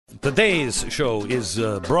Today's show is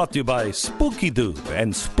brought to you by Spooky Dude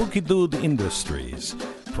and Spooky Dude Industries.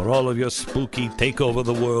 For all of your spooky take over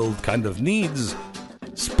the world kind of needs,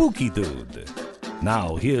 Spooky Dude.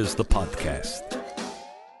 Now, here's the podcast.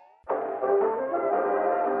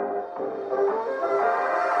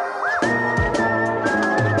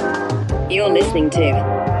 You're listening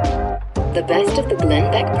to the best of the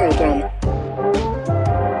Glenn Beck program.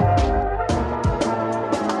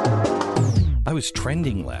 I was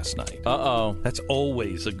trending last night. Uh-oh. That's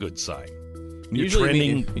always a good sign.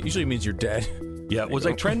 Usually means you're dead. Yeah, was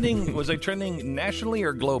I trending? Was I trending nationally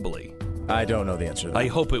or globally? I don't know the answer to that. I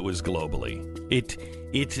hope it was globally.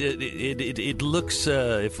 It looks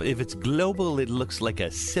if it's global, it looks like a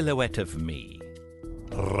silhouette of me.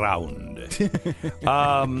 Round.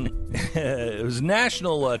 It was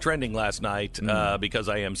national trending last night because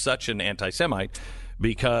I am such an anti-Semite.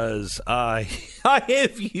 Because I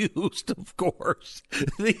have used, of course,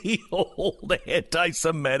 the old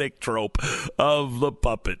anti-Semitic trope of the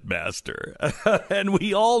puppet master. And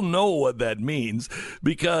we all know what that means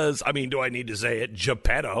because, I mean, do I need to say it?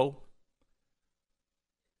 Geppetto.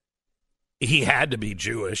 He had to be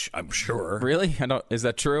Jewish, I'm sure. Really? Is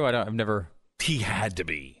that true? I've never... He had to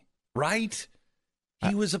be, right?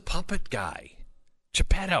 He was a puppet guy.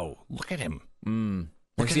 Geppetto, look at him.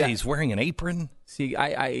 Look at him. He's wearing an apron. See,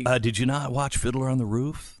 did you not watch Fiddler on the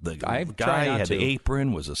Roof? The guy had the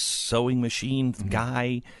apron, was a sewing machine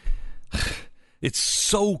guy. It's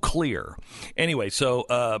so clear. Anyway, so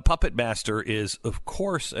Puppet Master is, of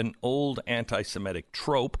course, an old anti-Semitic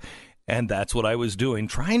trope, and that's what I was doing,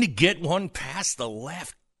 trying to get one past the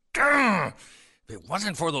left. Grr! If it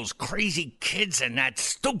wasn't for those crazy kids and that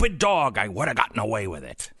stupid dog, I would have gotten away with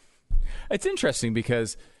it. It's interesting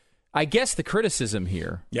because I guess the criticism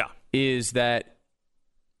here is that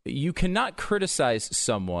you cannot criticize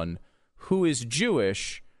someone who is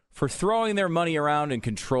Jewish for throwing their money around and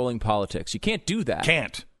controlling politics. You can't do that.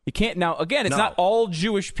 You can't. Now, again, it's not all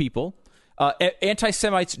Jewish people.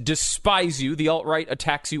 Anti-Semites despise you. The alt-right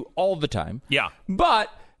attacks you all the time. Yeah. But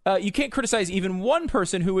you can't criticize even one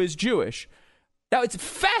person who is Jewish. Now, it's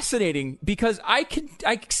fascinating because I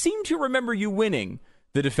seem to remember you winning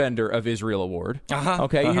the Defender of Israel Award.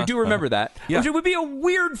 You do remember that. Yeah. Which it would be a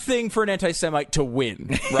weird thing for an anti-Semite to win,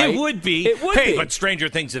 right? It would be. Hey, but stranger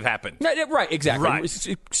things have happened. Right, exactly.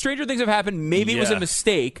 Right. Stranger things have happened. Maybe it was a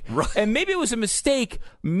mistake. Right. And maybe it was a mistake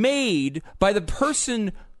made by the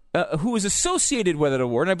person who was associated with that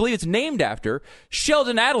award, and I believe it's named after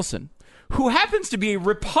Sheldon Adelson, who happens to be a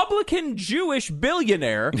Republican Jewish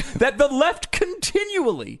billionaire that the left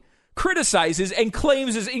continually criticizes and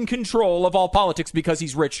claims is in control of all politics because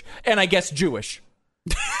he's rich and I guess Jewish.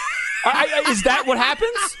 Is that what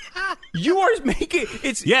happens? You are making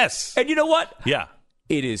it's yes. And you know what? Yeah.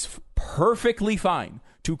 It is perfectly fine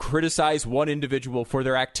to criticize one individual for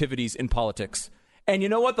their activities in politics. And you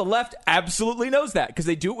know what? The left absolutely knows that because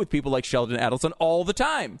they do it with people like Sheldon Adelson all the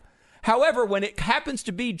time. However, when it happens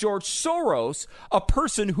to be George Soros, a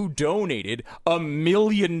person who donated $1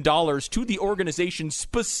 million to the organization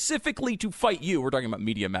specifically to fight you, we're talking about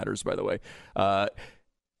Media Matters, by the way, $1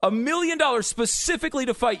 million specifically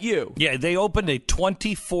to fight you. Yeah, they opened a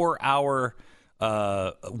 24-hour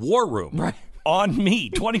war room. Right. On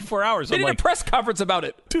me, 24 hours. They did a press conference about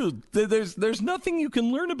it. Dude, there's nothing you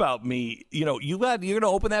can learn about me. You know, you're going to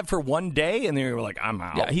open that for one day, and then you're like, I'm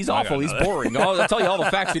out. Yeah, he's awful. He's boring. I'll tell you all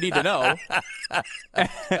the facts you need to know.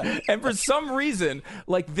 And for some reason,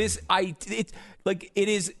 like this, it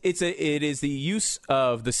is the use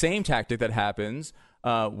of the same tactic that happens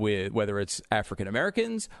with whether it's African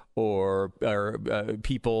Americans or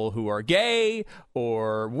people who are gay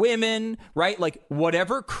or women, right? Like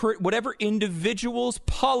whatever individuals'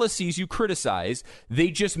 policies you criticize, they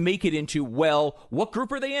just make it into, well, what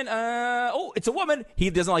group are they in? It's a woman. He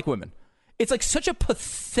doesn't like women. It's like such a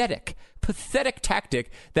pathetic tactic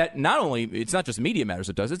that not only it's not just Media Matters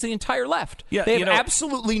that does, it's the entire left. Yeah, they have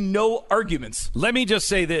absolutely no arguments. Let me just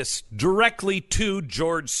say this directly to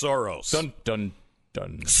George Soros. Dun dun.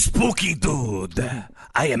 Done. Spooky dude,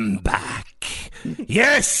 I am back.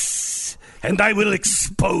 Yes, and I will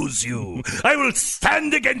expose you. I will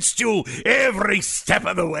stand against you every step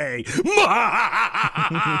of the way.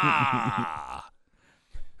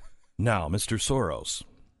 Now, Mr. Soros,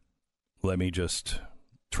 let me just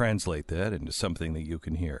translate that into something that you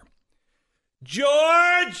can hear.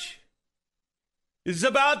 George, it's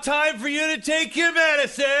about time for you to take your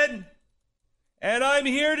medicine, and I'm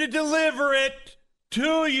here to deliver it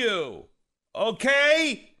to you,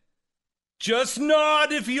 okay? Just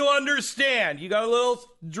nod if you understand. You got a little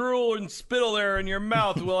drool and spittle there in your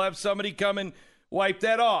mouth. We'll have somebody come and wipe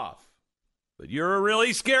that off. but you're a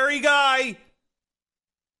really scary guy.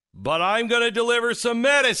 But I'm going to deliver some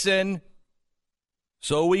medicine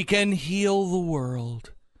so we can heal the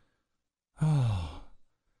world. Oh,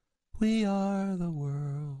 we are the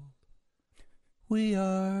world. We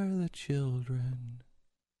are the children.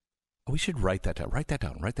 Oh, we should write that down. Write that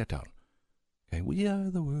down. Okay, we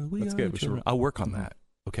are the world. We That's are good. the children. I'll work on that.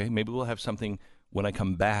 Okay, maybe we'll have something when I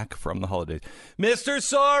come back from the holidays. Mr.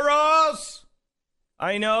 Soros,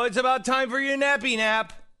 I know it's about time for your nappy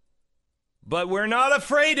nap, but we're not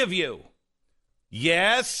afraid of you.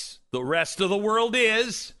 Yes, the rest of the world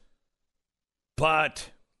is, but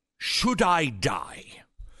should I die?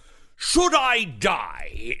 Should I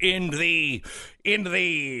die in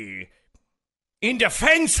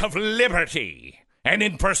defense of liberty and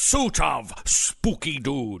in pursuit of Spooky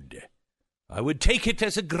Dude? I would take it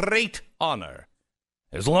as a great honor,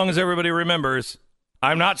 as long as everybody remembers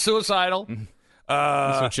I'm not suicidal.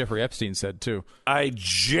 That's what Jeffrey Epstein said, too. I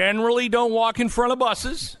generally don't walk in front of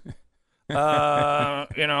buses. I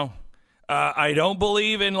don't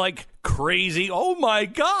believe in, like, crazy, oh, my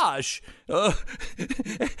gosh.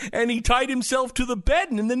 And he tied himself to the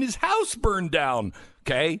bed, and then his house burned down.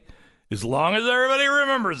 Okay? As long as everybody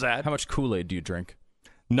remembers that. How much Kool-Aid do you drink?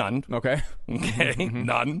 None. Okay. Okay?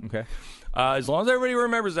 None. Okay. As long as everybody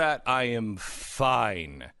remembers that, I am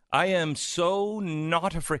fine. I am so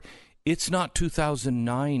not afraid. It's not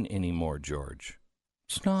 2009 anymore, George.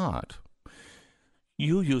 It's not.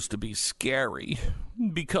 You used to be scary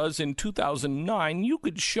because in 2009 you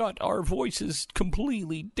could shut our voices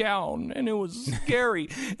completely down and it was scary.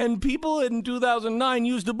 And people in 2009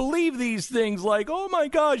 used to believe these things like, oh my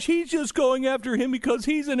gosh, he's just going after him because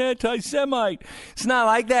he's an anti-Semite. It's not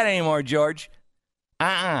like that anymore, George.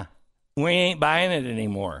 We ain't buying it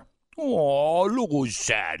anymore. Oh, look who's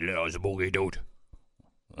sad, little Spooky Dude.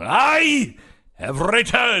 I have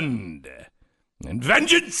returned, and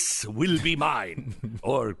vengeance will be mine,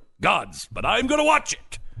 or God's, but I'm going to watch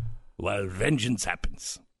it while vengeance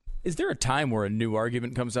happens. Is there a time where a new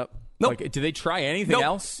argument comes up? Nope. Like, do they try anything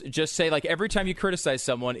else? Just say, like, every time you criticize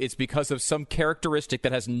someone, it's because of some characteristic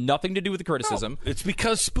that has nothing to do with the criticism. No, it's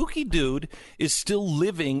because Spooky Dude is still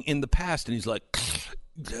living in the past, and he's like,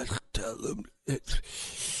 tell him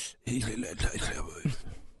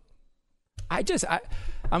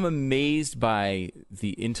I'm amazed by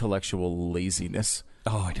the intellectual laziness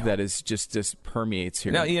that is just permeates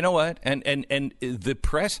here. Now, you know what? And the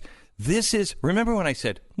press, this is, remember when I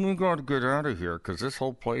said, we're going to get out of here because this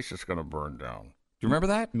whole place is going to burn down. Do you remember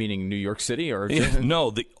that? Meaning New York City? Or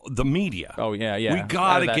no, the media. Oh, yeah. We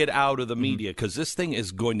got to get out of the media because this thing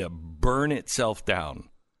is going to burn itself down.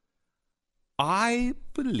 I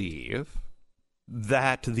believe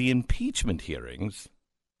that the impeachment hearings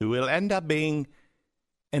will end up being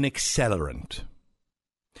an accelerant.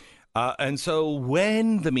 And so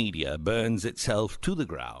when the media burns itself to the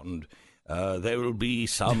ground, there will be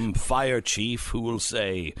some fire chief who will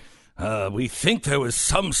say, we think there was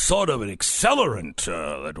some sort of an accelerant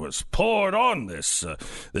that was poured on this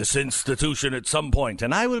institution at some point.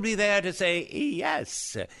 And I will be there to say,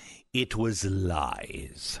 yes, it was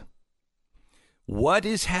lies. What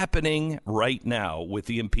is happening right now with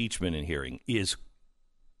the impeachment hearing is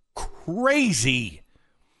crazy.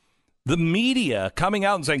 The media coming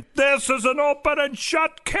out and saying, this is an open and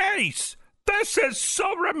shut case. This is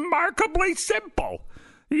so remarkably simple.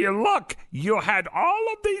 Look, you had all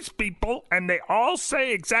of these people, and they all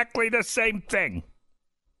say exactly the same thing.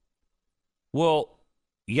 Well,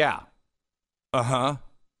 yeah.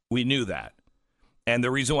 We knew that. And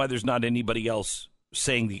the reason why there's not anybody else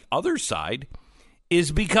saying the other side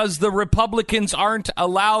is because the Republicans aren't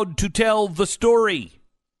allowed to tell the story.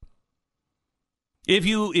 If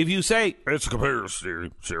you say it's a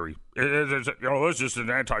conspiracy theory, this is just an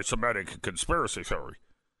anti-Semitic conspiracy theory.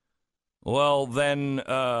 Well, then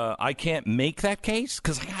I can't make that case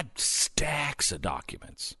because I got stacks of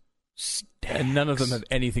documents. And none of them have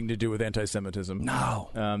anything to do with anti-Semitism.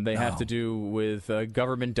 No. They have to do with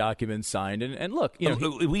government documents signed. And look,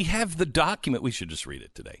 we have the document. We should just read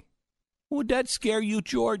it today. Would that scare you,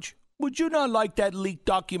 George? Would you not like that leaked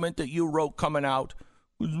document that you wrote coming out?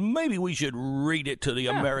 Maybe we should read it to the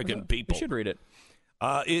American people. We should read it.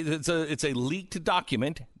 It's a leaked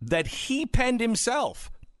document that he penned himself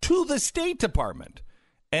to the State Department.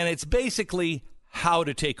 And it's basically how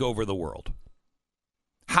to take over the world.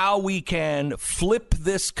 How we can flip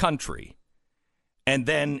this country and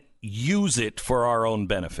then use it for our own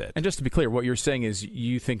benefit. And just to be clear, what you're saying is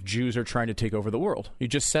you think Jews are trying to take over the world. You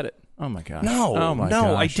just said it. Oh, my gosh. No,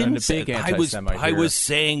 I didn't say it. I was here.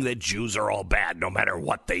 saying that Jews are all bad no matter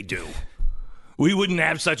what they do. we wouldn't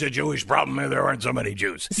have such a Jewish problem if there weren't so many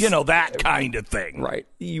Jews. That kind of thing. Right.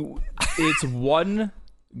 It's one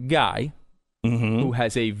guy who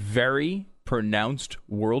has a very pronounced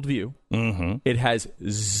worldview. It has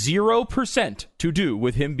 0% to do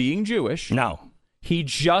with him being Jewish. No. He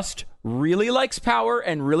just really likes power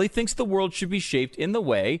and really thinks the world should be shaped in the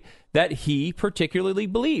way that he particularly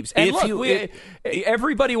believes. And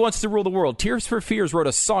everybody wants to rule the world. Tears for Fears wrote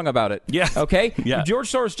a song about it. Yeah. Okay? Yeah.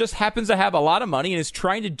 George Soros just happens to have a lot of money and is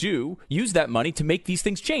trying to use that money to make these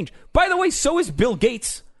things change. By the way, so is Bill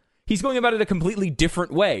Gates. He's going about it a completely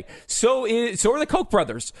different way. So are the Koch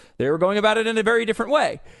brothers. They were going about it in a very different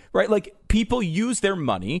way, right? Like, people use their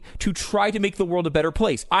money to try to make the world a better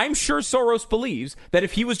place. I'm sure Soros believes that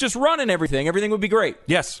if he was just running everything would be great.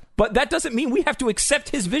 Yes. But that doesn't mean we have to accept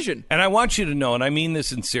his vision. And I want you to know, and I mean this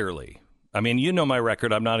sincerely. I mean, you know my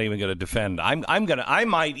record. I'm not even going to defend. I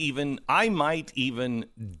might even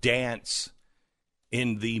dance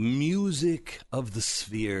in the music of the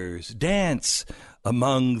spheres. Dance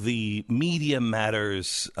among the Media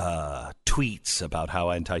Matters tweets about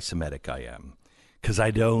how anti-Semitic I am, because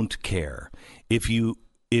I don't care. If you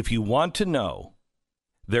want to know,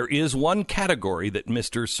 there is one category that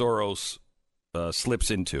Mr. Soros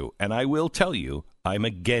slips into, and I will tell you, I'm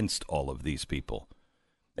against all of these people.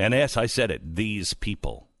 And yes, I said it, these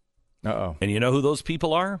people. Uh-oh. And you know who those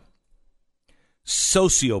people are?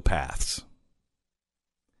 Sociopaths.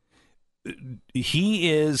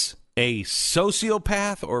 He is a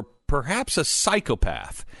sociopath or perhaps a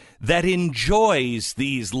psychopath that enjoys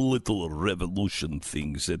these little revolution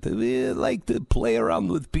things that they like to play around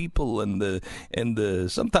with people and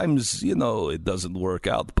sometimes, it doesn't work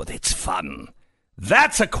out, but it's fun.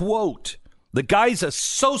 That's a quote. The guy's a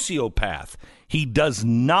sociopath. He does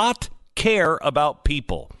not care about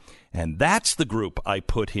people. And that's the group I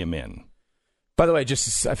put him in. By the way,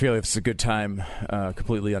 I feel like it's a good time,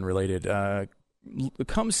 completely unrelated.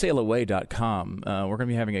 ComeSailAway.com. We're going to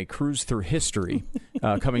be having a cruise through history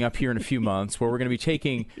coming up here in a few months, where we're going to be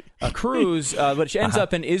taking a cruise which ends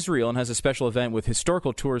up in Israel and has a special event with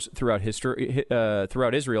historical tours throughout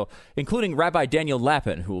Israel, including Rabbi Daniel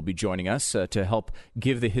Lapin, who will be joining us to help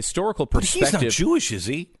give the historical perspective. But he's not Jewish, is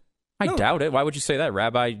he? I doubt it. Why would you say that?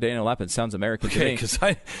 Rabbi Daniel Lapin sounds American to me. Because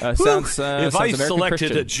sounds if I selected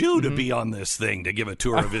Christian. a Jew to be on this thing to give a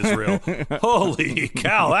tour of Israel, holy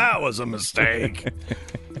cow, that was a mistake.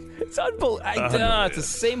 It's unbelievable. It's the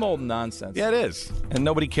same old nonsense. Yeah, it is. And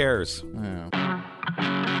nobody cares. Yeah.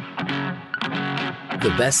 The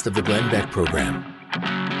best of the Glenn Beck program.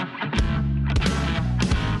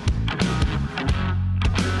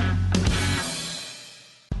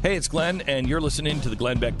 Hey, it's Glenn, and you're listening to the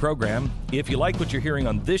Glenn Beck program. If you like what you're hearing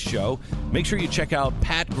on this show, make sure you check out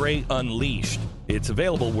Pat Gray Unleashed. It's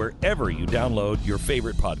available wherever you download your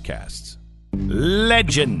favorite podcasts.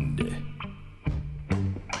 Legend.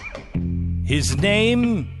 His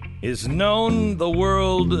name is known the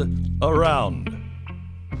world around.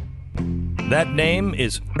 That name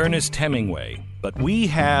is Ernest Hemingway, but we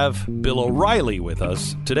have Bill O'Reilly with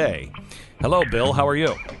us today. Hello, Bill. How are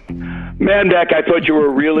you? Man, Beck, I thought you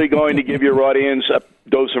were really going to give your audience a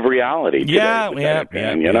dose of reality today.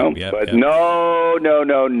 But no.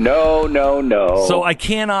 So I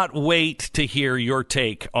cannot wait to hear your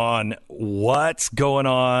take on what's going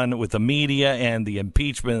on with the media and the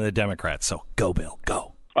impeachment of the Democrats. So go, Bill,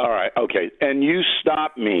 go. All right, okay. And you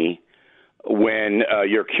stop me when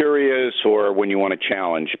you're curious or when you want to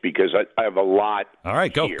challenge, because I have a lot. All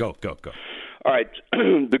right, go. All right,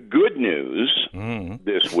 the good news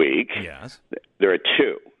this week, yes, there are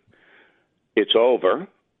two. It's over,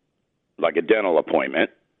 like a dental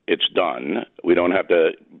appointment. It's done. We don't have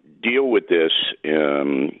to deal with this.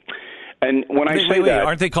 And when I say that...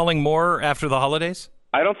 Aren't they calling more after the holidays?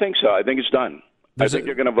 I don't think so. I think it's done. I think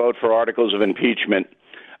they're going to vote for articles of impeachment,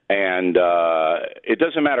 and it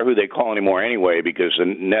doesn't matter who they call anymore anyway, because the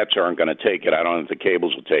nets aren't going to take it. I don't know if the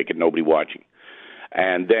cables will take it. Nobody watching.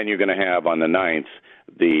 And then you're going to have on the 9th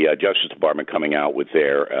the Justice Department coming out with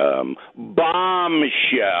their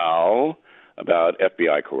bombshell about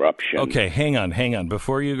FBI corruption. Okay, hang on.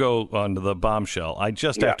 Before you go on to the bombshell, I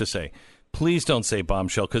just have to say, please don't say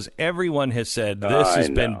bombshell, because everyone has said this has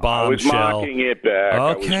been bombshell. I was mocking it back.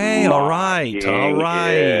 Okay, all right.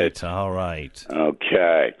 Okay.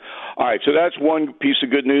 All right, so that's one piece of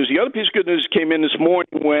good news. The other piece of good news came in this morning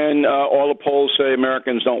when all the polls say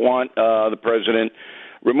Americans don't want the president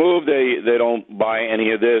removed. They don't buy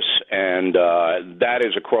any of this, and that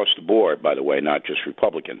is across the board, by the way, not just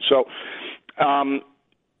Republicans. So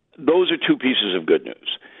those are two pieces of good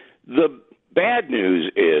news. The bad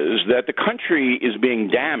news is that the country is being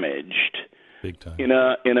damaged Big time. in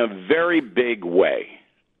a very big way.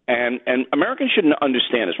 And Americans shouldn't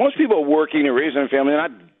understand this. Most people are working and raising a family. They're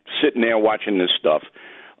not sitting there watching this stuff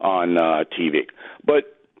on TV.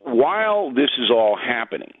 But while this is all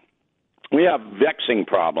happening, we have vexing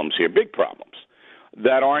problems here, big problems,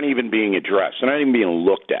 that aren't even being addressed. They're not even being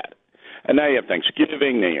looked at. And now you have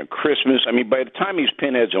Thanksgiving, then you have Christmas. I mean, by the time these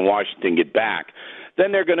pinheads in Washington get back,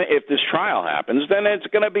 then they're going to, if this trial happens, then it's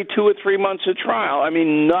going to be 2 or 3 months of trial. I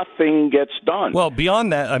mean, nothing gets done. Well,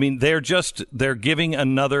 beyond that, I mean, they're giving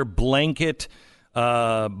another blanket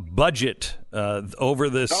budget over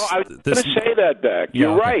this. No, I was going to say that, Beck.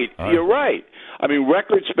 You're right. You're right. I mean,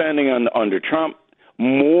 record spending under Trump,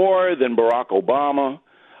 more than Barack Obama.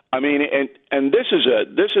 I mean, and this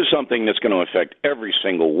is something that's going to affect every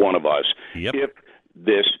single one of us if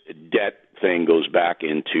this debt thing goes back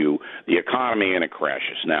into the economy and it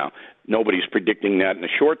crashes. Now, nobody's predicting that in the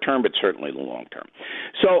short term, but certainly the long term.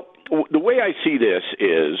 So the way I see this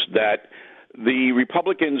is that the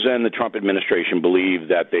Republicans and the Trump administration believe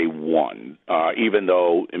that they won, even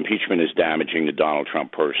though impeachment is damaging to Donald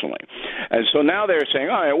Trump personally. And so now they're saying,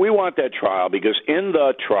 all right, we want that trial because in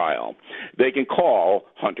the trial, they can call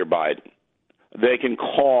Hunter Biden. They can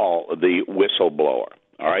call the whistleblower.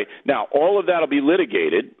 All right. Now, all of that will be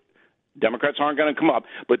litigated. Democrats aren't going to come up,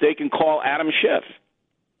 but they can call Adam Schiff.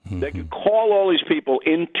 They can call all these people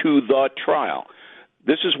into the trial.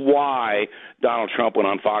 This is why Donald Trump went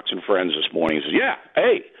on Fox and Friends this morning and says, yeah,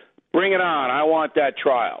 hey, bring it on. I want that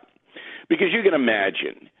trial. Because you can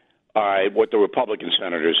imagine what the Republican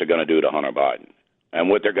senators are going to do to Hunter Biden and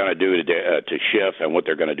what they're going to do to Schiff and what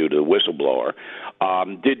they're going to do to the whistleblower.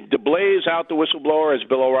 Did blaze out the whistleblower as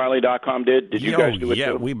BillO'Reilly.com did? Did you guys do it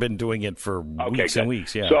too? We've been doing it for weeks and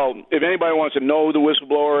weeks, yeah. So if anybody wants to know who the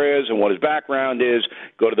whistleblower is and what his background is,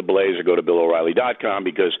 go to the Blaze or go to BillO'Reilly.com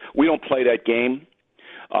because we don't play that game.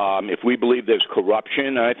 If we believe there's corruption,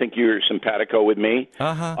 and I think you're simpatico with me,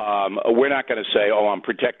 we're not going to say, oh, I'm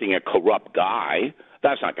protecting a corrupt guy.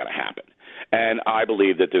 That's not going to happen. And I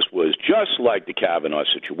believe that this was just like the Kavanaugh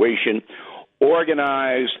situation,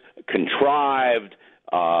 organized, contrived,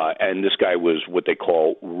 and this guy was what they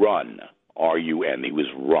call run, R-U-N. He was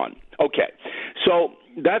run. Okay, so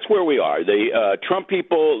that's where we are. The Trump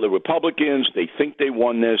people, the Republicans, they think they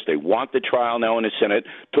won this. They want the trial now in the Senate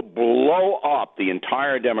to blow up the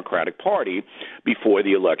entire Democratic Party before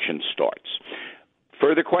the election starts.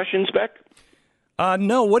 Further questions, Beck?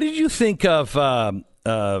 No. What did you think of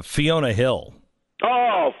Fiona Hill?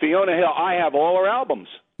 Oh, Fiona Hill. I have all her albums.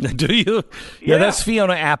 Do you? Yeah, that's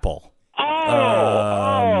Fiona Apple.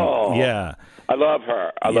 Yeah. I love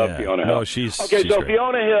her. I love Fiona Hill. No, she's great.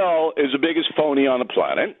 Fiona Hill is the biggest phony on the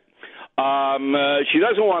planet. She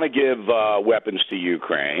doesn't want to give weapons to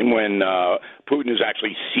Ukraine when Putin is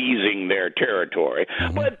actually seizing their territory.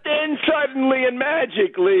 But then suddenly and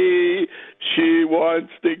magically, she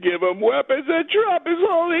wants to give them weapons, and Trump is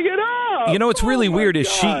holding it up. You know, what's really weird is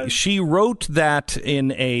she wrote that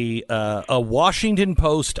in a Washington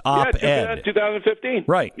Post op-ed. Yeah, 2015.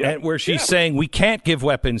 Right, and where she's saying we can't give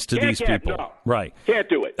weapons to these people. No. Right. Can't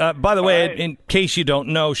do it. By the way, in case you don't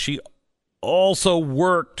know, she also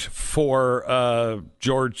worked for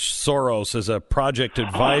George Soros as a project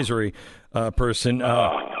advisory person,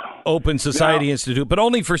 Open Society Institute, but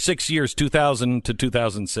only for 6 years, 2000 to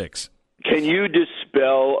 2006. Can you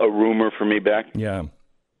dispel a rumor for me, Beck? Yeah.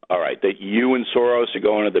 All right, that you and Soros are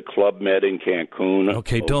going to the Club Med in Cancun.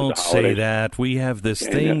 Okay, don't say that. We have this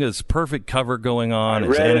thing, this perfect cover going on. I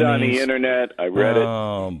read it on the internet. I read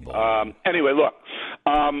it. Boy. Anyway, look,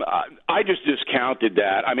 I just discounted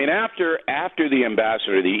that. I mean, after the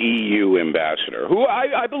ambassador, the EU ambassador, who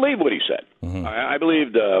I believe what he said. I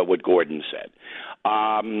believed what Gordon said.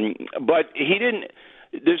 But he didn't.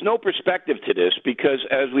 There's no perspective to this because,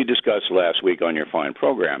 as we discussed last week on your fine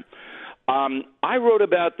program, I wrote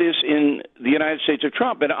about this in the United States of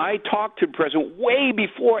Trump, and I talked to the president way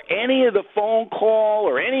before any of the phone call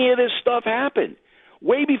or any of this stuff happened,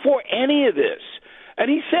 way before any of this. And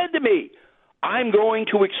he said to me, I'm going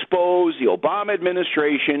to expose the Obama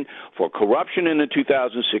administration for corruption in the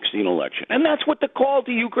 2016 election. And that's what the call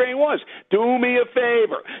to Ukraine was. Do me a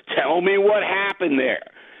favor. Tell me what happened there.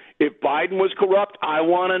 If Biden was corrupt, I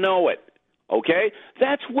want to know it. Okay?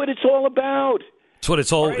 That's what it's all about. It's what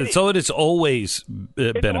it's always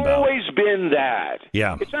been about. It's always been that.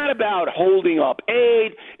 Yeah. It's not about holding up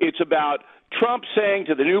aid. It's about Trump saying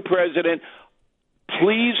to the new president,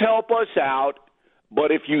 please help us out,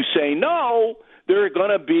 but if you say no, there are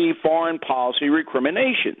going to be foreign policy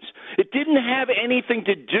recriminations. It didn't have anything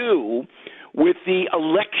to do with the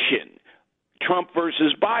election, Trump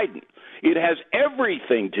versus Biden. It has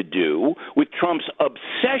everything to do with Trump's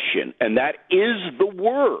obsession, and that is the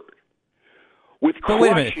word, with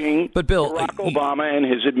crushing Bill, Barack Obama and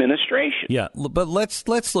his administration. Yeah, but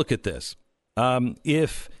let's look at this.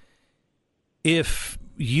 If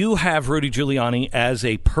you have Rudy Giuliani as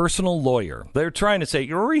a personal lawyer, they're trying to say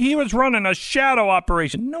he was running a shadow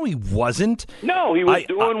operation. No, he wasn't. No, he was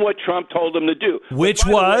doing what Trump told him to do. Which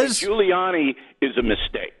was? Giuliani is a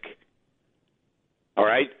mistake. All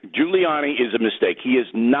right? Giuliani is a mistake. He is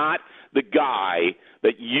not the guy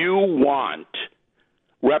that you want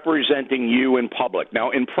representing you in public.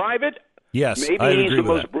 Now, in private, yes, maybe he's the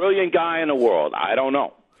most brilliant guy in the world. I don't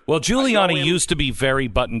know. Well, Giuliani used to be very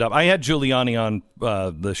buttoned up. I had Giuliani on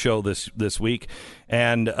the show this week,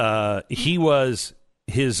 and he was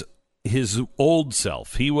his old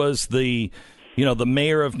self. He was the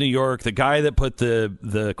mayor of New York, the guy that put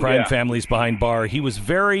the crime families behind bar. He was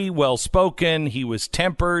very well spoken. He was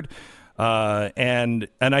tempered, and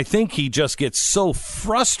I think he just gets so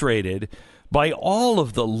frustrated by all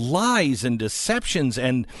of the lies and deceptions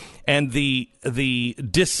and the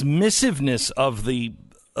dismissiveness of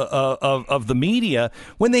the media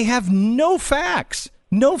when they have no facts.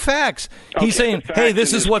 No facts. Okay, he's saying, "Hey,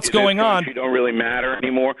 this is what's going on." You don't really matter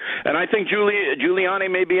anymore, and I think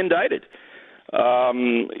Giuliani may be indicted.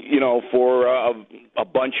 For a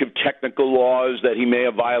bunch of technical laws that he may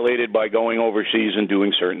have violated by going overseas and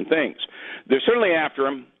doing certain things. They're certainly after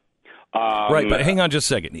him. Right, but hang on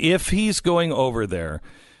just a second. If he's going over there,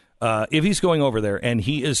 and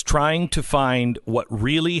he is trying to find what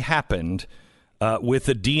really happened with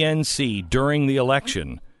the DNC during the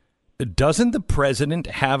election, doesn't the president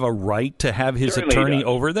have a right to have his attorney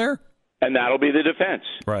over there? And that'll be the defense.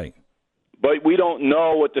 Right. But we don't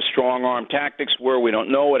know what the strong-arm tactics were. We don't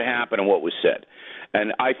know what happened and what was said.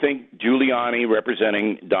 And I think Giuliani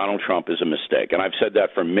representing Donald Trump is a mistake. And I've said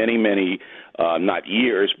that for many, many, not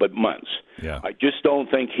years, but months. Yeah. I just don't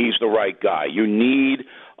think he's the right guy. You need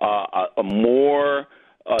a more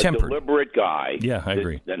deliberate guy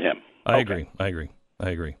than him. I agree.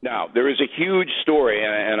 Now, there is a huge story,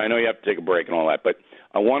 and I know you have to take a break and all that, but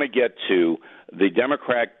I want to get to the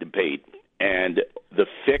Democrat debate, and the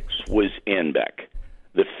fix was in, Beck.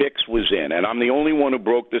 The fix was in, and I'm the only one who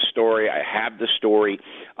broke this story. I have the story.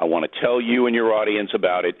 I want to tell you and your audience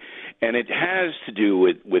about it, and it has to do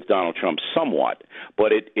with Donald Trump somewhat,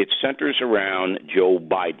 but it centers around Joe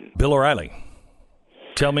Biden. Bill O'Reilly,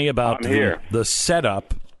 tell me about the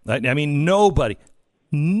setup. I mean, nobody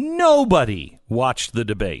watched the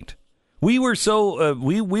debate. We were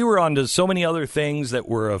we were on to so many other things that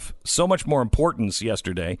were of so much more importance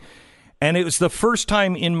yesterday, and it was the first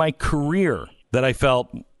time in my career that I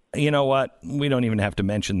felt, you know what, we don't even have to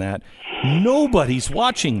mention that. Nobody's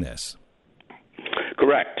watching this.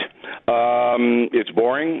 Correct. It's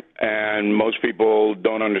boring, and most people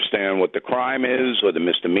don't understand what the crime is or the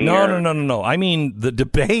misdemeanor. No. I mean the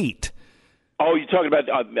debate. Oh, you're talking about,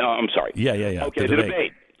 I'm sorry. Yeah. Okay, the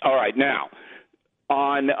debate. All right, now,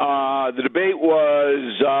 on the debate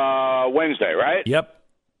was Wednesday, right? Yep.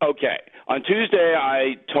 Okay. On Tuesday,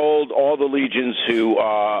 I told all the legions who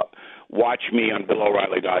watch me on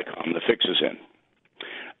BillO'Reilly.com, the fix is in.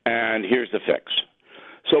 And here's the fix.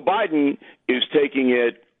 So Biden is taking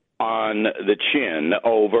it on the chin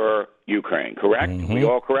over Ukraine, correct? Mm-hmm. We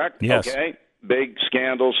all correct? Yes. Okay. Big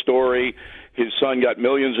scandal story. His son got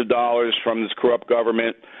millions of dollars from this corrupt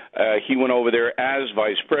government. He went over there as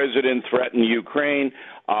vice president, threatened Ukraine,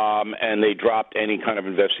 and they dropped any kind of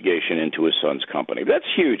investigation into his son's company. That's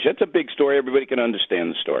huge. That's a big story. Everybody can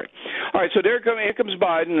understand the story. All right, so here comes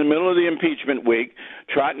Biden in the middle of the impeachment week,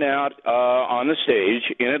 trotting out on the stage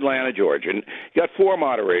in Atlanta, Georgia. And you got 4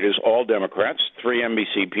 moderators, all Democrats, 3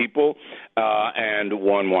 NBC people, and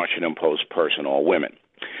 1 Washington Post person, all women.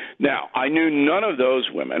 Now, I knew none of those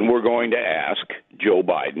women were going to ask Joe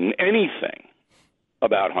Biden anything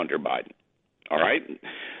about Hunter Biden. All right?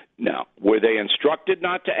 Now, were they instructed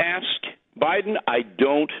not to ask Biden? I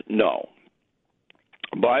don't know.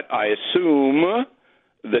 But I assume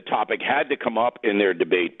the topic had to come up in their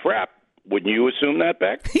debate prep. Wouldn't you assume that,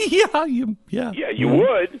 Beck? Yeah, you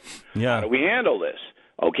would. Yeah. How do we handle this?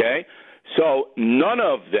 Okay? So none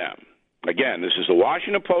of them, again, this is the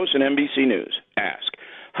Washington Post and NBC News, ask.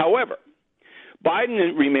 However,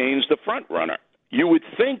 Biden remains the front runner. You would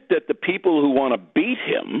think that the people who want to beat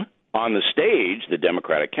him on the stage, the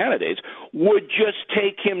Democratic candidates, would just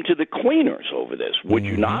take him to the cleaners over this. Would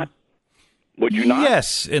you not? Would you not?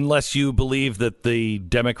 Yes, unless you believe that the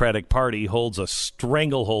Democratic Party holds a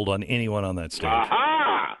stranglehold on anyone on that stage.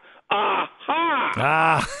 Aha!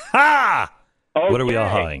 Okay. What are we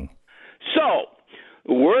all-haing? So,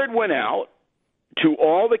 word went out to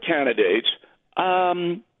all the candidates,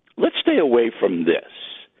 let's stay away from this.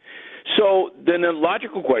 So then the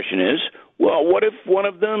logical question is, well, what if one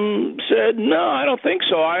of them said, no, I don't think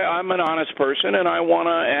so. I'm an honest person, and I want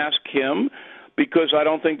to ask him because I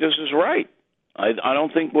don't think this is right. I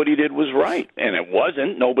don't think what he did was right. And it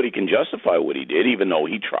wasn't. Nobody can justify what he did, even though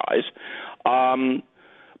he tries.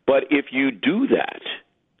 But if you do that,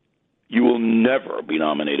 you will never be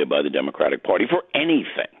nominated by the Democratic Party for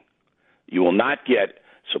anything. You will not get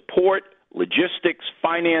support, logistics,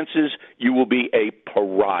 finances. You will be a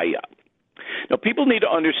pariah. Now, people need to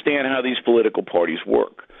understand how these political parties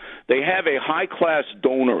work. They have a high-class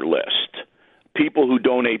donor list, people who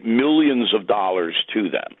donate millions of dollars to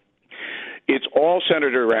them. It's all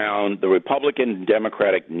centered around the Republican and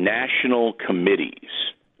Democratic national committees,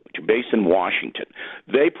 which are based in Washington.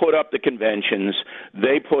 They put up the conventions.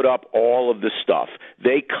 They put up all of the stuff.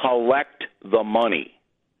 They collect the money.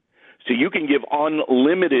 So you can give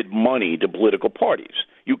unlimited money to political parties.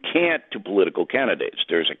 You can't to political candidates.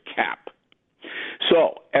 There's a cap.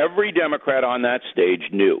 So every Democrat on that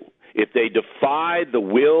stage knew if they defied the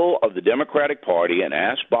will of the Democratic Party and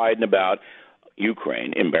asked Biden about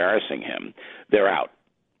Ukraine, embarrassing him, they're out.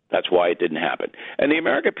 That's why it didn't happen. And the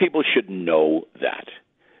American people should know that.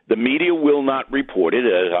 The media will not report it,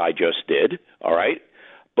 as I just did, all right?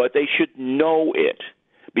 But they should know it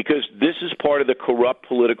because this is part of the corrupt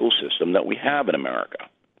political system that we have in America.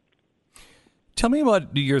 Tell me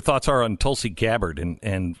what your thoughts are on Tulsi Gabbard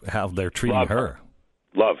and how they're treating her.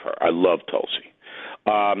 Love her. I love Tulsi.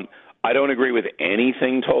 I don't agree with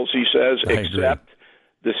anything Tulsi says, except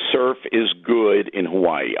the surf is good in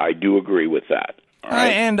Hawaii. I do agree with that. All right?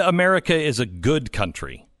 And America is a good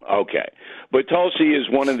country. Okay. But Tulsi is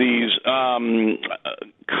one of these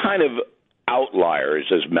kind of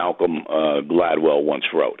outliers, as Malcolm Gladwell once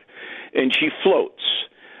wrote. And she floats.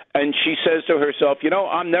 And she says to herself,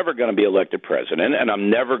 I'm never going to be elected president, and I'm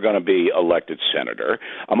never going to be elected senator.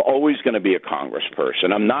 I'm always going to be a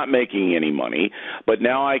congressperson. I'm not making any money, but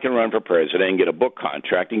now I can run for president and get a book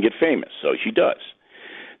contract and get famous. So she does.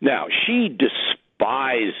 Now, she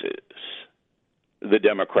despises the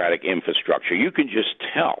Democratic infrastructure. You can just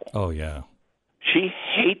tell. Oh, yeah. She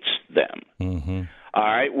hates them. Mm-hmm. All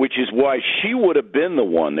right, which is why she would have been the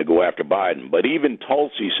one to go after Biden. But even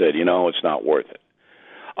Tulsi said, it's not worth it.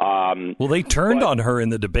 Well, they turned on her in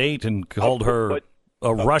the debate and called her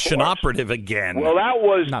a Russian operative again. Well, that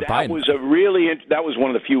was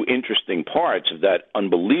one of the few interesting parts of that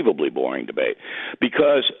unbelievably boring debate,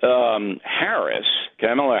 because Kamala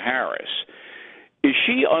Harris, is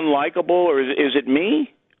she unlikable, or is it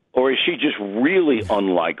me, or is she just really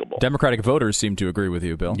unlikable? Democratic voters seem to agree with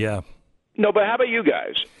you, Bill. Yeah. No, but how about you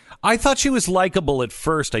guys? I thought she was likable at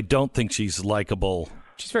first. I don't think she's likable.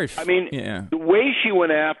 She's very. The way she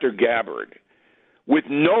went after Gabbard, with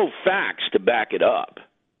no facts to back it up,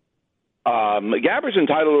 Gabbard's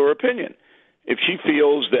entitled to her opinion. If she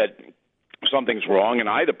feels that something's wrong in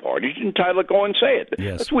either party, she's entitled to go and say it.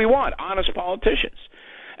 Yes. That's what we want, honest politicians.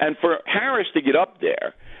 And for Harris to get up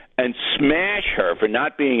there and smash her for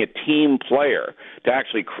not being a team player, to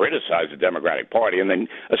actually criticize the Democratic Party and then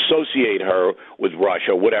associate her with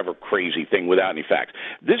Russia, whatever crazy thing without any facts.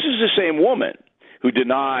 This is the same woman who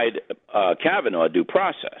denied Kavanaugh due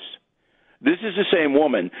process. This is the same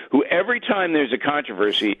woman who every time there's a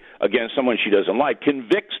controversy against someone she doesn't like,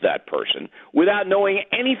 convicts that person without knowing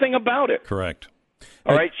anything about it. Correct.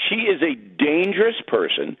 All right? She is a dangerous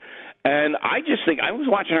person. And I just think, I was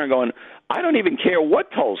watching her going, I don't even care what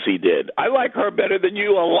Tulsi did. I like her better than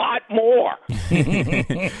you a lot more.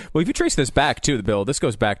 Well, if you trace this back, too, Bill, this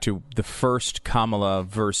goes back to the first Kamala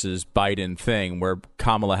versus Biden thing, where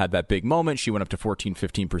Kamala had that big moment. She went up to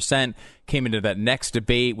 14-15%, came into that next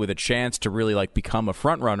debate with a chance to really become a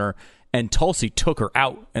front runner, and Tulsi took her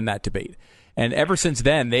out in that debate. And ever since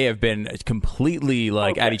then, they have been completely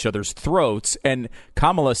at each other's throats. And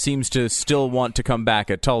Kamala seems to still want to come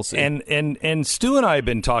back at Tulsi. And Stu and I have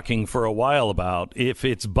been talking for a while about if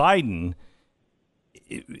it's Biden,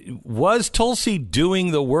 was Tulsi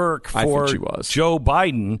doing the work for Joe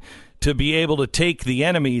Biden to be able to take the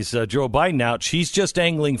enemy's Joe Biden out? She's just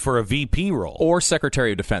angling for a VP role. Or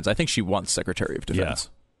Secretary of Defense. I think she wants Secretary of Defense.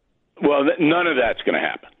 Yeah. Well, none of that's going to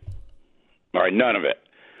happen. All right, none of it.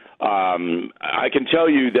 I can tell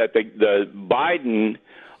you that the Biden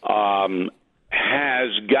has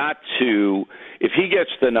got to, if he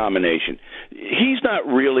gets the nomination, he's not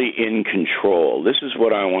really in control. This is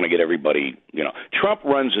what I want to get everybody, Trump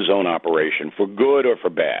runs his own operation for good or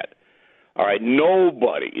for bad. All right,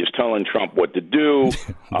 nobody is telling Trump what to do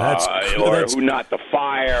or who not to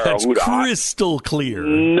fire. That's or who to crystal clear.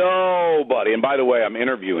 Nobody. And by the way, I'm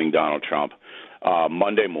interviewing Donald Trump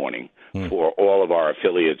Monday morning for all of our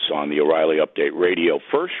affiliates on the O'Reilly Update Radio.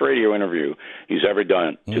 First radio interview he's ever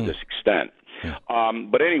done to this extent.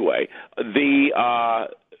 But anyway, the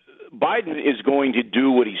Biden is going to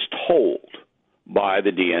do what he's told by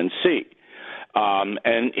the DNC.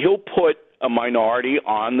 And he'll put a minority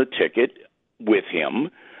on the ticket with him,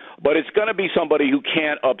 but it's going to be somebody who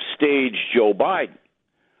can't upstage Joe Biden.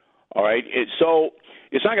 All right? So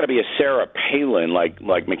it's not going to be a Sarah Palin like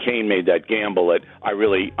McCain made that gamble at,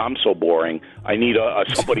 I'm so boring, I need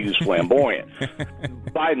somebody who's flamboyant.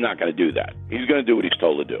 Biden's not going to do that. He's going to do what he's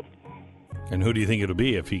told to do. And who do you think it'll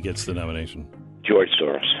be if he gets the nomination? George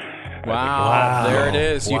Soros. Wow. There it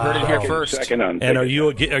is. You heard it here first. And are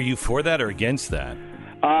you for that or against that?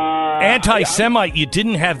 Anti-Semite, you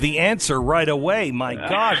didn't have the answer right away. My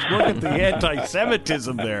gosh, look at the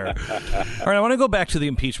anti-Semitism there. All right, I want to go back to the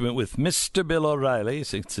impeachment with Mr. Bill O'Reilly,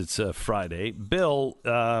 since it's Friday. Bill,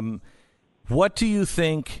 what do you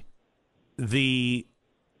think the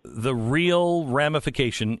real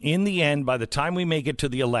ramification, in the end, by the time we make it to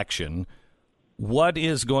the election, what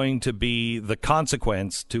is going to be the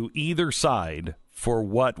consequence to either side for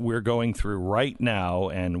what we're going through right now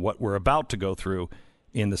and what we're about to go through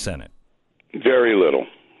in the Senate? Very little.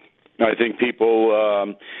 I think people,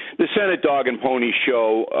 the Senate dog and pony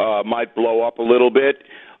show might blow up a little bit,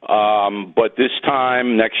 but this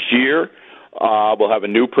time next year we'll have a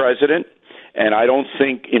new president, and I don't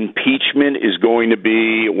think impeachment is going to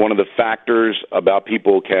be one of the factors about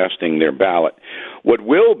people casting their ballot. What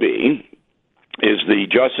will be is the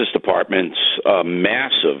Justice Department's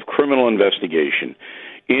massive criminal investigation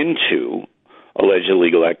into alleged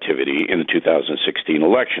illegal activity in the 2016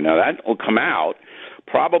 election. Now, that will come out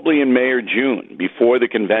probably in May or June, before the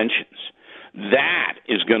conventions. That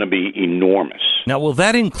is going to be enormous. Now, will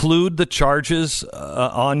that include the charges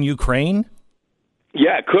on Ukraine?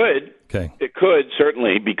 Yeah, it could. Okay. It could,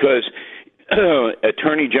 certainly, because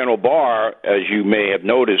Attorney General Barr, as you may have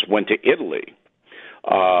noticed, went to Italy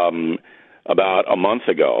about a month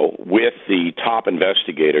ago with the top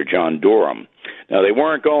investigator, John Durham. Now, they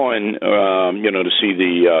weren't going, to see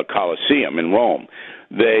the Colosseum in Rome.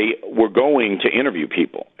 They were going to interview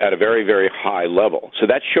people at a very, very high level. So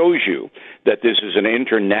that shows you that this is an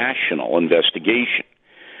international investigation.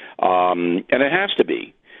 And it has to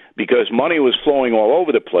be, because money was flowing all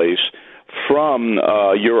over the place from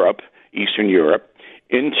Europe, Eastern Europe,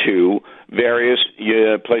 into various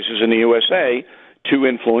places in the USA to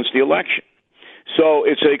influence the election. So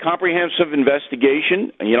it's a comprehensive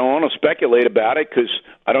investigation. I don't want to speculate about it because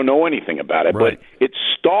I don't know anything about it, right. But it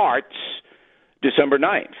starts December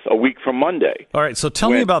 9th, a week from Monday. All right, so tell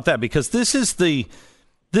me about that, because this is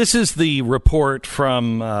the report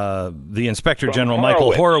from the Inspector General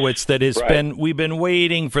Michael Horowitz that has been, we've been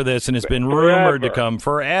waiting for this, and it's been rumored to come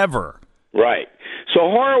forever. Right. So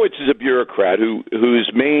Horowitz is a bureaucrat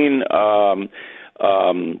whose main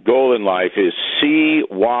goal in life is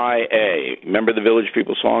CYA. Remember the Village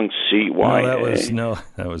People song, CYA? No,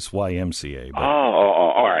 that was YMCA. But,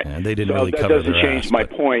 all right. And they didn't really cover that doesn't change my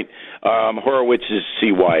point. Horowitz is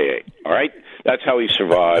CYA, all right? That's how he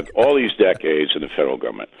survived all these decades in the federal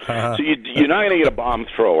government. So you're not going to get a bomb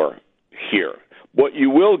thrower here. What you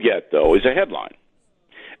will get, though, is a headline.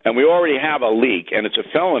 And we already have a leak, and it's a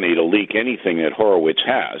felony to leak anything that Horowitz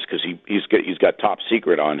has, because he's got top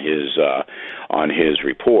secret on his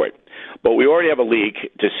report. But we already have a leak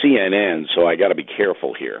to CNN, so I got to be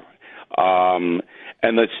careful here. And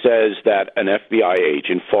that says that an FBI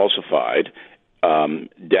agent falsified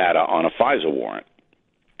data on a FISA warrant.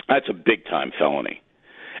 That's a big-time felony.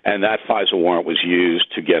 And that FISA warrant was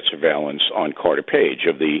used to get surveillance on Carter Page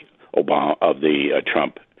of the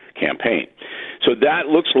Trump campaign. So that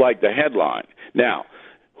looks like the headline. Now,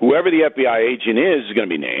 whoever the FBI agent is going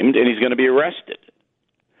to be named, and he's going to be arrested.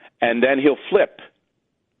 And then he'll flip,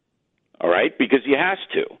 all right, because he has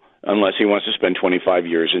to, unless he wants to spend 25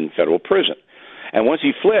 years in federal prison. And once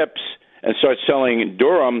he flips and starts telling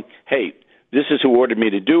Durham, hey, this is who ordered me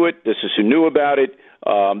to do it, this is who knew about it,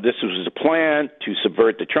 this was a plan to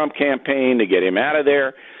subvert the Trump campaign, to get him out of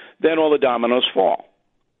there, then all the dominoes fall.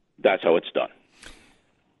 That's how it's done.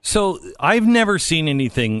 So I've never seen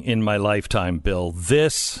anything in my lifetime, Bill,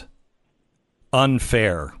 this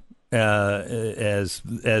unfair as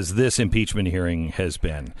this impeachment hearing has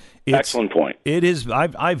been. Excellent point. It is.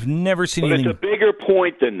 I've never seen anything. But it's a bigger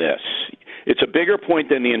point than this. It's a bigger point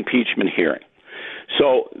than the impeachment hearing.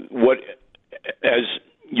 So as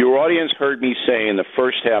your audience heard me say in the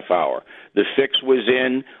first half hour, the fix was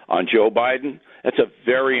in on Joe Biden. That's a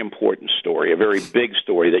very important story, a very big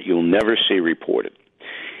story that you'll never see reported.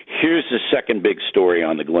 Here's the second big story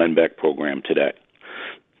on the Glenn Beck program today.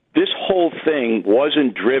 This whole thing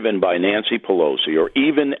wasn't driven by Nancy Pelosi or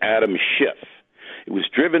even Adam Schiff. It was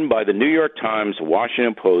driven by the New York Times, the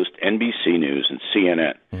Washington Post, NBC News, and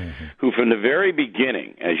CNN, who from the very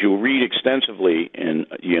beginning, as you read extensively in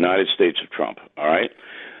the United States of Trump, all right,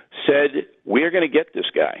 said, we're going to get this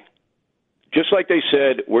guy. Just like they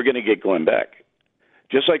said, we're going to get Glenn Beck.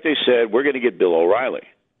 Just like they said, we're going to get Bill O'Reilly.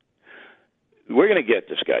 We're going to get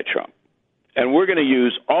this guy, Trump. And we're going to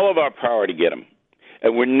use all of our power to get him.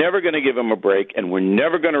 And we're never going to give him a break, and we're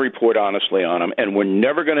never going to report honestly on him, and we're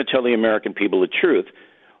never going to tell the American people the truth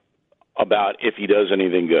about if he does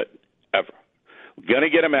anything good, ever. We're going to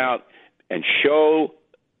get him out and show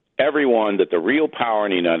everyone that the real power in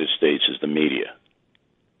the United States is the media.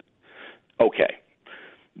 Okay.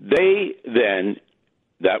 That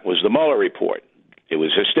was the Mueller report. It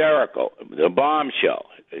was hysterical. It was a bombshell.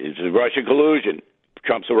 It was Russian collusion.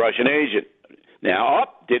 Trump's a Russian agent. Now,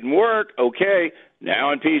 didn't work. Okay.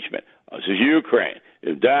 Now impeachment. This is Ukraine.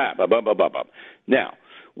 Now,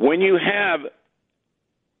 when you have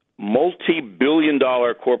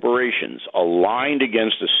multi-billion-dollar corporations aligned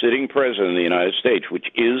against a sitting president of the United States, which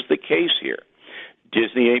is the case here,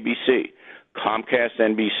 Disney ABC, Comcast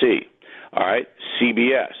NBC, all right,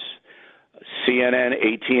 CBS, CNN,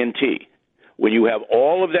 AT&T, when you have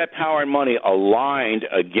all of that power and money aligned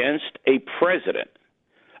against a president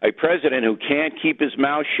who can't keep his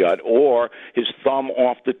mouth shut or his thumb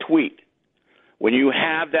off the tweet. When you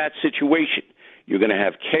have that situation, you're going to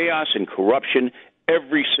have chaos and corruption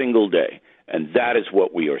every single day, and that is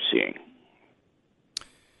what we are seeing.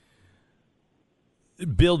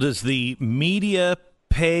 Bill, does the media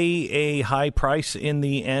pay a high price in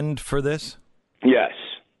the end for this? Yes.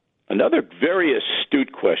 Another very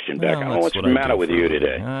astute question, Beck. I don't know what's the matter with you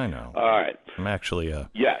today. I know. All right. I'm actually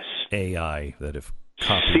yes. AI that if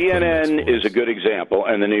CNN is a good example,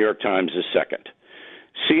 and the New York Times is second.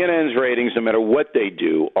 CNN's ratings, no matter what they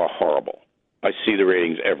do, are horrible. I see the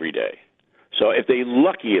ratings every day. So if they're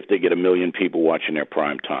lucky if they get 1 million people watching their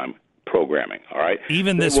primetime programming, all right?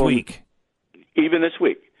 Even this week. Even this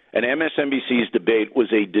week. And MSNBC's debate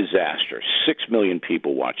was a disaster. 6 million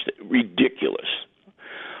people watched it. Ridiculous.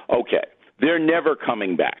 Okay. They're never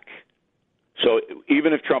coming back. So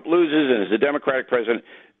even if Trump loses and is a Democratic president,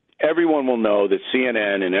 everyone will know that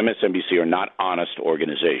CNN and MSNBC are not honest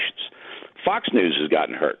organizations. Fox News has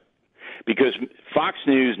gotten hurt because Fox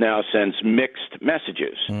News now sends mixed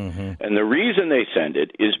messages. And the reason they send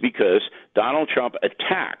it is because Donald Trump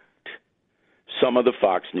attacked some of the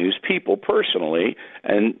Fox News people personally,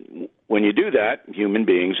 and when you do that, human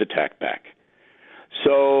beings attack back.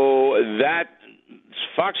 So that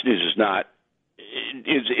Fox News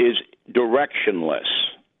is directionless.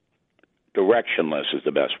 Directionless is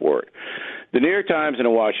the best word. The New York Times and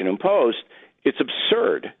the Washington Post, it's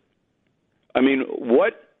absurd. I mean,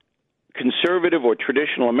 what conservative or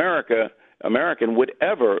traditional American would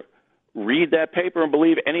ever read that paper and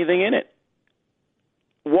believe anything in it?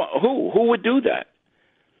 Who would do that?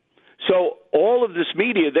 So all of this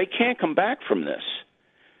media, they can't come back from this.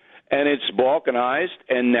 And it's balkanized,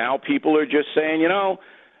 and now people are just saying,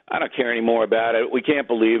 I don't care anymore about it. We can't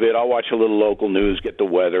believe it. I'll watch a little local news, get the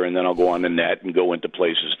weather, and then I'll go on the net and go into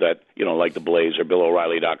places that, like the Blaze or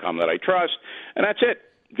BillO'Reilly.com that I trust. And that's it.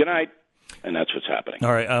 Good night. And that's what's happening.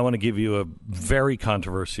 All right. I want to give you a very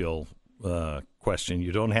controversial question.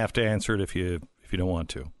 You don't have to answer it if you don't want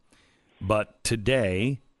to. But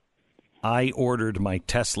today, I ordered my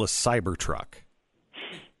Tesla Cybertruck.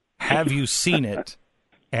 Have you seen it,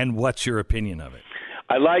 and what's your opinion of it?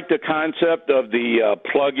 I like the concept of the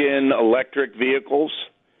plug-in electric vehicles.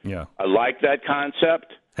 Yeah. I like that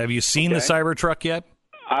concept. Have you seen the Cybertruck yet?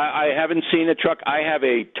 I haven't seen the truck. I have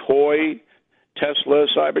a toy Tesla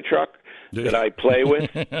Cybertruck that I play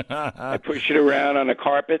with. I push it around on a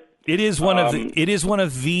carpet. It is one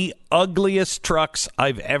of the ugliest trucks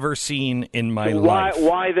I've ever seen in my life.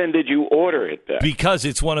 Why then did you order it then? Because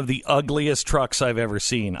it's one of the ugliest trucks I've ever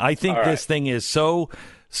seen. I think this thing is so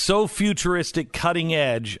futuristic, cutting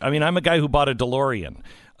edge. I mean, I'm a guy who bought a DeLorean.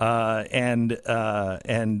 And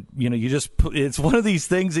you just put, it's one of these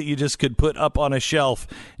things that you just could put up on a shelf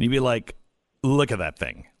and you'd be like, look at that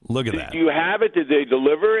thing. Look at that. Do you have it? Did they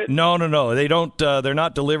deliver it? No. They don't. They're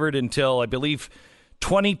not delivered until, I believe,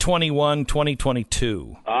 2021,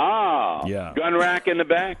 2022. Ah. Yeah. Gun rack in the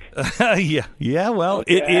back? Yeah. Well,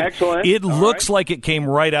 okay, excellent. It looks like it came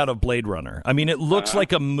right out of Blade Runner. I mean, it looks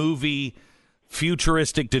like a movie,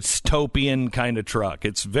 futuristic, dystopian kind of truck.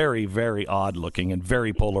 It's very, very odd looking and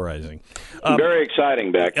very polarizing. Very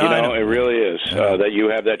exciting, Beck. It really is that you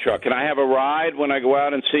have that truck. Can I have a ride when I go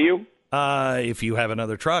out and see you? If you have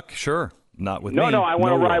another truck, sure. not with me. No, I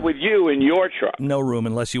want to ride with you in your truck. No room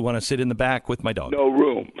unless you want to sit in the back with my dog. No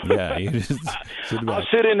room. Yeah, you just I'll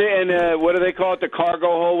sit in what do they call it? The cargo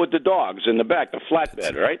hold with the dogs in the back, the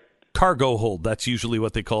flatbed, right? Cargo hold. That's usually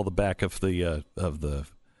what they call the back of the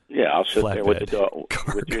Yeah, I'll sit there with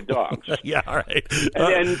with your dogs. Yeah, all right.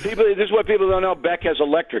 And people, this is what people don't know. Beck has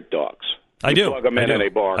electric dogs. I do. Plug them in and they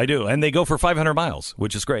bark. I do, and they go for 500 miles,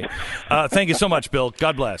 which is great. Thank you so much, Bill.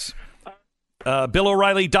 God bless.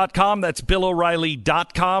 BillO'Reilly.com. That's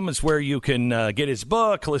BillO'Reilly.com is where you can get his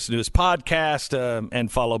book, listen to his podcast,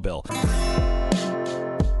 and follow Bill.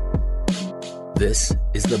 This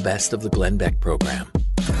is the Best of the Glenn Beck program.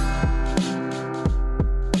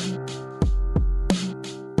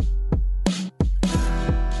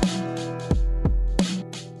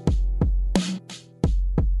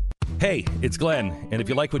 Hey, it's Glenn, and if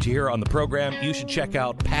you like what you hear on the program, you should check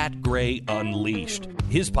out Pat Gray Unleashed.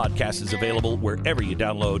 His podcast is available wherever you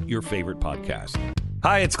download your favorite podcast.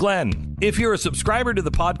 Hi, it's Glenn. If you're a subscriber to the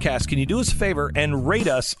podcast, can you do us a favor and rate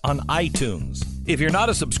us on iTunes? If you're not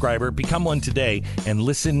a subscriber, become one today and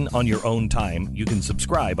listen on your own time. You can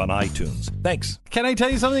subscribe on iTunes. Thanks. Can I tell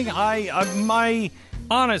you something?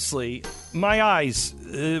 Honestly, my eyes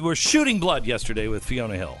were shooting blood yesterday with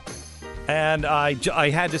Fiona Hill. And I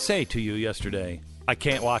had to say to you yesterday, I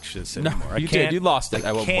can't watch this anymore. No, you did. You lost it.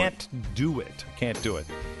 I can't do it. I can't do it.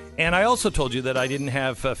 And I also told you that I didn't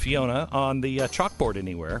have Fiona on the chalkboard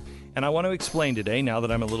anywhere. And I want to explain today, now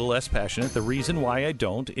that I'm a little less passionate, the reason why I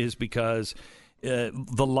don't is because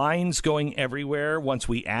the lines going everywhere, once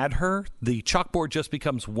we add her, the chalkboard just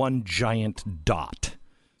becomes one giant dot.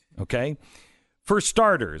 Okay? For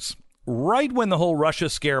starters, right when the whole Russia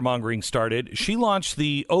scaremongering started, she launched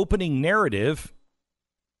the opening narrative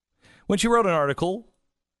when she wrote an article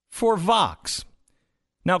for Vox.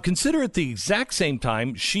 Now, consider at the exact same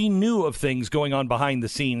time she knew of things going on behind the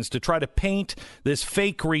scenes to try to paint this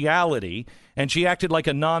fake reality, and she acted like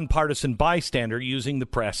a nonpartisan bystander using the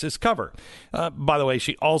press as cover. By the way,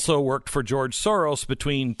 she also worked for George Soros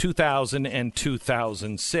between 2000 and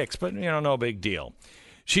 2006, but, no big deal.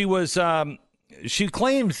 She was... She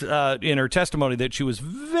claims in her testimony that she was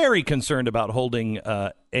very concerned about holding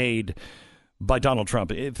aid by Donald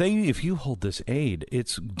Trump. If you hold this aid,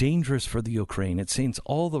 it's dangerous for the Ukraine. It sends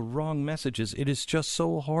all the wrong messages. It is just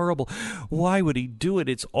so horrible. Why would he do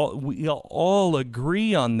it? We all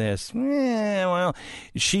agree on this. Well,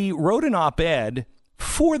 she wrote an op-ed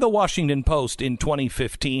for the Washington Post in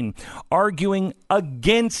 2015, arguing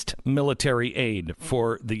against military aid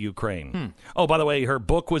for the Ukraine. Oh, by the way, her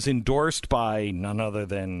book was endorsed by none other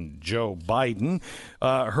than Joe Biden.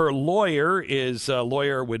 Her lawyer is a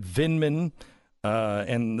lawyer with Vindman,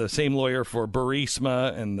 and the same lawyer for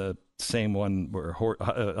Burisma, and the same one where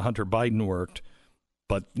Hunter Biden worked.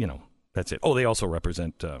 But, that's it. Oh, they also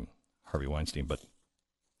represent Harvey Weinstein, but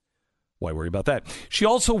why worry about that? She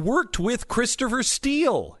also worked with Christopher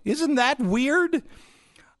Steele. Isn't that weird?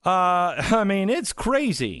 It's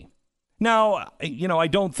crazy. Now, I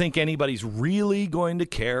don't think anybody's really going to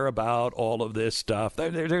care about all of this stuff.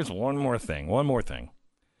 There's one more thing.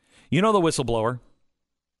 You know the whistleblower?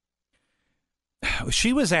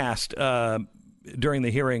 She was asked during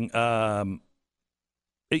the hearing,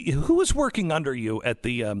 who was working under you at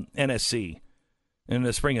the NSC in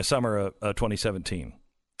the spring and summer of 2017?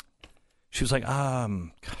 She was like, gosh, I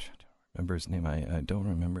don't remember his name. I don't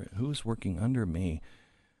remember it. Who's working under me?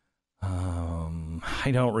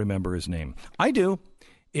 I don't remember his name. I do.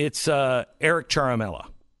 It's Eric Charamella.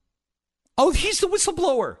 Oh, he's the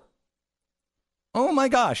whistleblower. Oh, my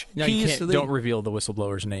gosh. No, don't reveal the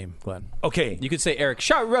whistleblower's name, Glenn. Okay. You could say Eric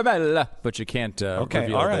Charamella, but you can't reveal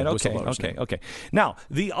the whistleblower's name. Okay. Now,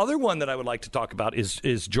 the other one that I would like to talk about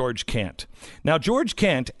is George Kent. Now, George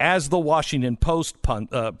Kent, as the Washington Post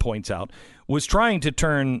points out, was trying to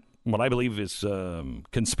turn what I believe is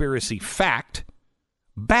conspiracy fact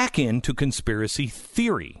back into conspiracy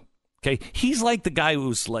theory. Okay, he's like the guy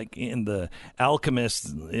who's like in the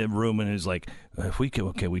alchemist room and is like, if we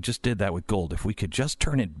could, we just did that with gold. If we could just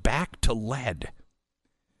turn it back to lead.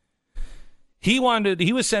 He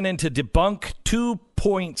was sent in to debunk 2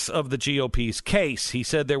 points of the GOP's case. He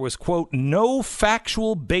said there was, quote, no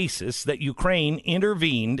factual basis that Ukraine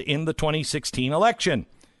intervened in the 2016 election.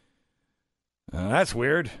 That's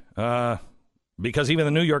weird, because even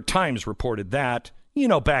the New York Times reported that,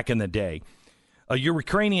 back in the day. A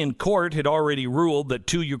Ukrainian court had already ruled that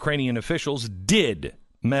 2 Ukrainian officials did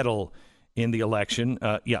meddle in the election.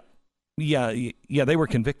 They were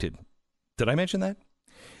convicted. Did I mention that?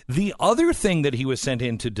 The other thing that he was sent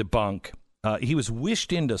in to debunk, he was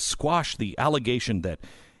wished in to squash the allegation that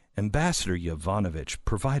Ambassador Yovanovitch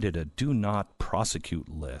provided a do not prosecute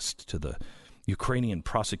list to the Ukrainian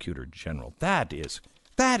prosecutor general. That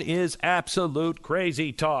is absolute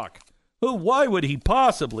crazy talk. Why would he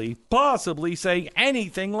possibly say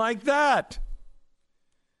anything like that?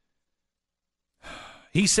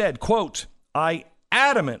 He said, quote, I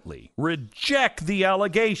adamantly reject the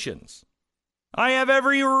allegations. I have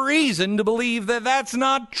every reason to believe that that's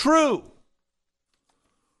not true.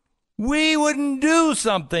 We wouldn't do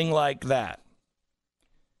something like that.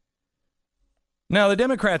 Now, the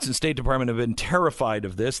Democrats in State Department have been terrified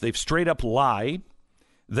of this. They've straight up lied.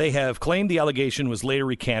 They have claimed the allegation was later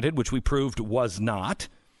recanted, which we proved was not.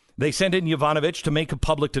 They sent in Yovanovitch to make a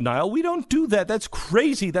public denial. We don't do that. That's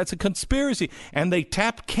crazy. That's a conspiracy. And they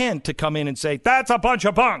tapped Kent to come in and say, that's a bunch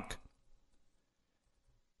of bunk.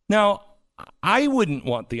 Now, I wouldn't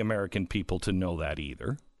want the American people to know that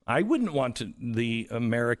either. I wouldn't want the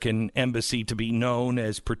American embassy to be known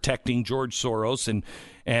as protecting George Soros and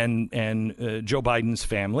Joe Biden's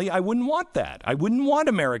family. I wouldn't want that. I wouldn't want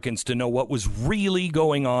Americans to know what was really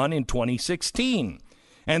going on in 2016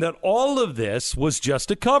 and that all of this was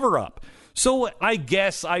just a cover-up. So I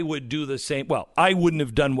guess I would do the same. Well, I wouldn't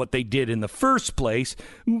have done what they did in the first place,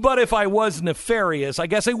 but if I was nefarious, I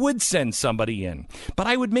guess I would send somebody in. But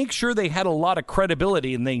I would make sure they had a lot of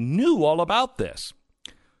credibility and they knew all about this.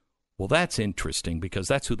 Well, that's interesting because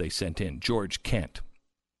that's who they sent in, George Kent.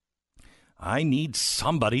 I need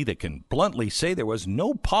somebody that can bluntly say there was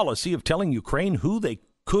no policy of telling Ukraine who they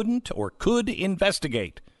couldn't or could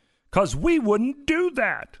investigate, because we wouldn't do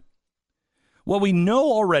that. Well, we know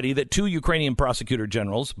already that two Ukrainian prosecutor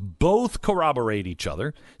generals both corroborate each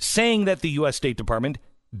other, saying that the U.S. State Department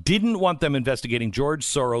didn't want them investigating George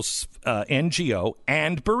Soros' NGO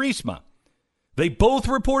and Burisma. They both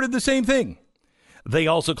reported the same thing. They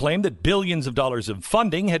also claimed that billions of dollars of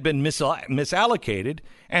funding had been misallocated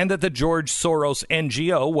and that the George Soros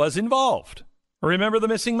NGO was involved. Remember the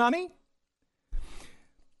missing money?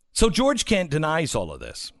 So George Kent denies all of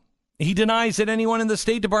this. He denies that anyone in the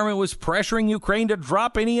State Department was pressuring Ukraine to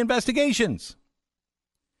drop any investigations.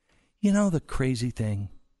 You know the crazy thing?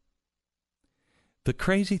 The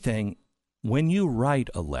crazy thing, when you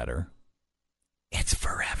write a letter, it's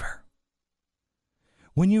forever.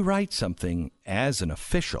 When you write something as an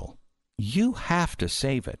official, you have to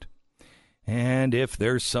save it. And if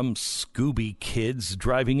there's some Scooby kids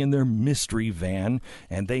driving in their mystery van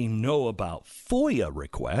and they know about FOIA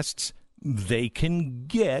requests, they can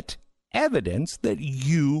get evidence that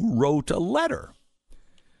you wrote a letter.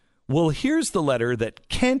 Well, here's the letter that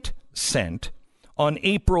Kent sent on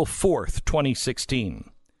April 4th,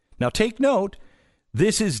 2016. Now, take note,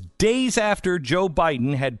 this is days after Joe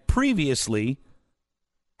Biden had previously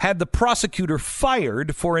had the prosecutor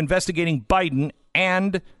fired for investigating Biden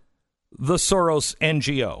and the Soros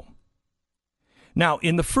NGO. Now,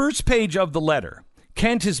 in the first page of the letter,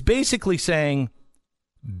 Kent is basically saying,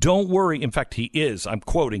 don't worry. In fact, he is, I'm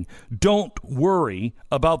quoting, don't worry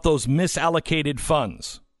about those misallocated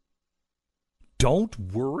funds. Don't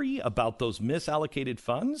worry about those misallocated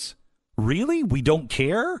funds? Really? We don't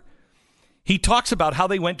care? He talks about how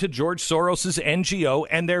they went to George Soros' NGO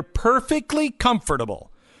and they're perfectly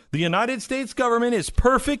comfortable. The United States government is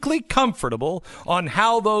perfectly comfortable on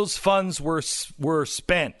how those funds were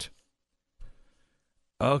spent.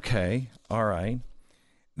 Okay, all right.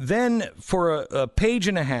 Then for a page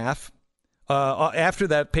and a half, after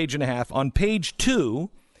that page and a half, on page 2,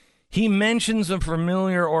 he mentions a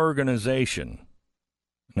familiar organization.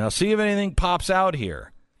 Now, see if anything pops out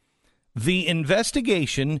here. The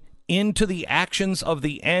investigation into the actions of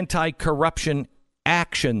the Anti-Corruption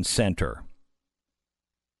Action Center.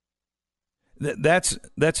 That's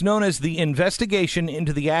known as the investigation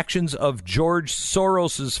into the actions of George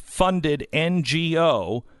Soros' funded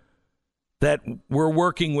NGO that we're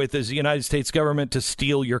working with as the United States government to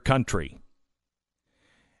steal your country.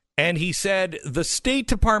 And he said the State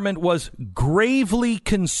Department was gravely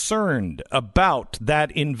concerned about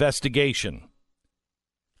that investigation.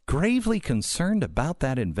 Gravely concerned about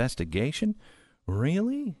that investigation?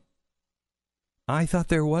 Really? I thought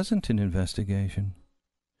there wasn't an investigation.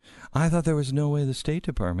 I thought there was no way the State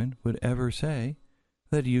Department would ever say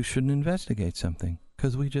that you shouldn't investigate something,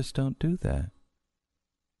 because we just don't do that.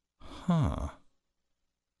 Huh.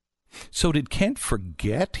 So did Kent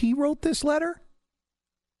forget he wrote this letter?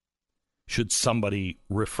 Should somebody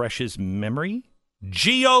refresh his memory?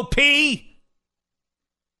 GOP!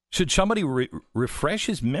 Should somebody refresh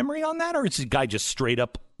his memory on that, or is the guy just straight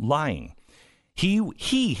up lying?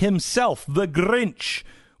 He himself, the Grinch,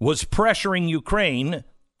 was pressuring Ukraine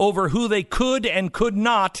over who they could and could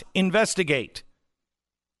not investigate.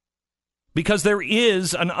 because there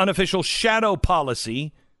is an unofficial shadow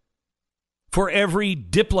policy for every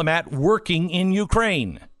diplomat working in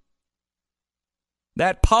Ukraine.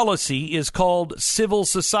 That policy is called Civil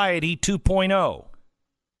Society 2.0.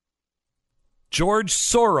 George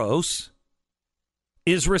Soros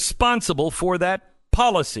is responsible for that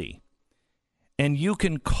policy. And you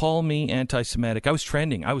can call me anti-Semitic. I was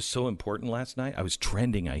trending. I was so important last night. I was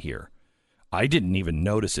trending, I hear. I didn't even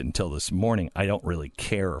notice it until this morning. I don't really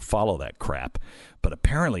care or follow that crap. But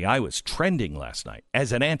apparently I was trending last night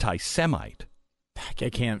as an anti-Semite. I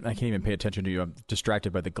can't even pay attention to you. I'm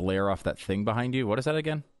distracted by the glare off that thing behind you. What is that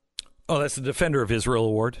again? Oh, that's the Defender of Israel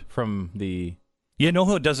Award. From the... You know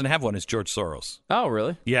who doesn't have one is George Soros. Oh,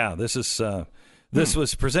 really? Yeah, this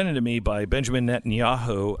was presented to me by Benjamin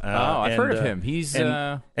Netanyahu. I've heard of him. He's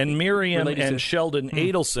and Miriam and Sheldon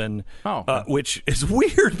Adelson, okay. Which is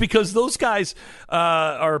weird because those guys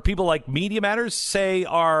are people like Media Matters say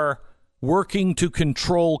are working to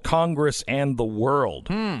control Congress and the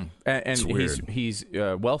world. And he's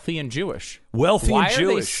wealthy and Jewish. Wealthy Why and Jewish.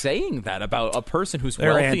 Why are they saying that about a person who's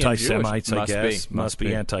They're wealthy anti-Semites, and I Jewish? guess. Must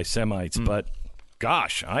be anti-Semites. But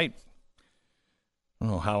gosh, I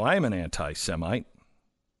don't know how I'm an anti-Semite.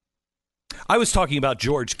 I was talking about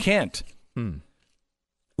George Kent.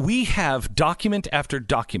 We have document after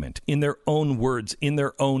document in their own words, in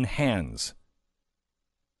their own hands,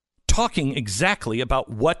 talking exactly about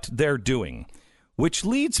what they're doing, which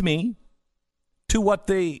leads me to what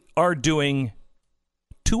they are doing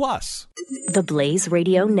to us. The Blaze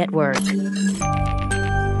Radio Network.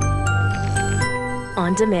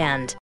 On demand.